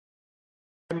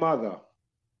mother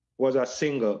was a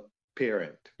single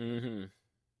parent, Mm-hmm.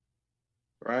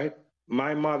 right?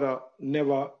 My mother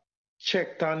never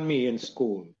checked on me in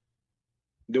school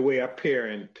the way a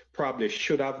parent probably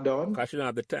should have done. Because you don't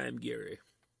have the time, Gary.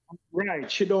 Right.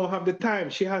 She don't have the time.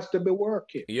 She has to be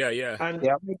working. Yeah. And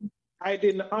Yep. I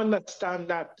didn't understand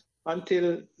that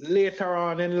until later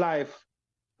on in life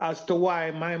as to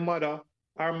why my mother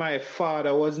or my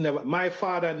father my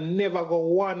father never go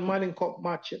one Manning Cup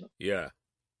match, Yeah.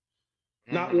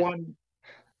 Not one.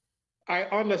 I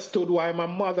understood why my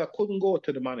mother couldn't go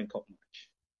to the Manning Cup match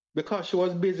because she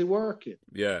was busy working.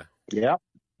 Yeah. Yep.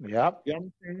 You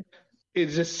understand?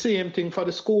 It's the same thing for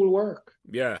the school work.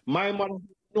 Yeah. My mother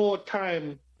had no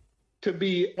time to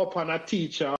be up on a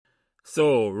teacher.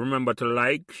 So remember to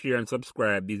like, share, and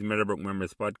subscribe these Meadowbrook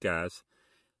Memories podcasts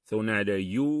so neither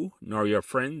you nor your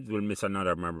friends will miss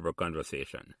another Meadowbrook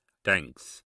conversation. Thanks.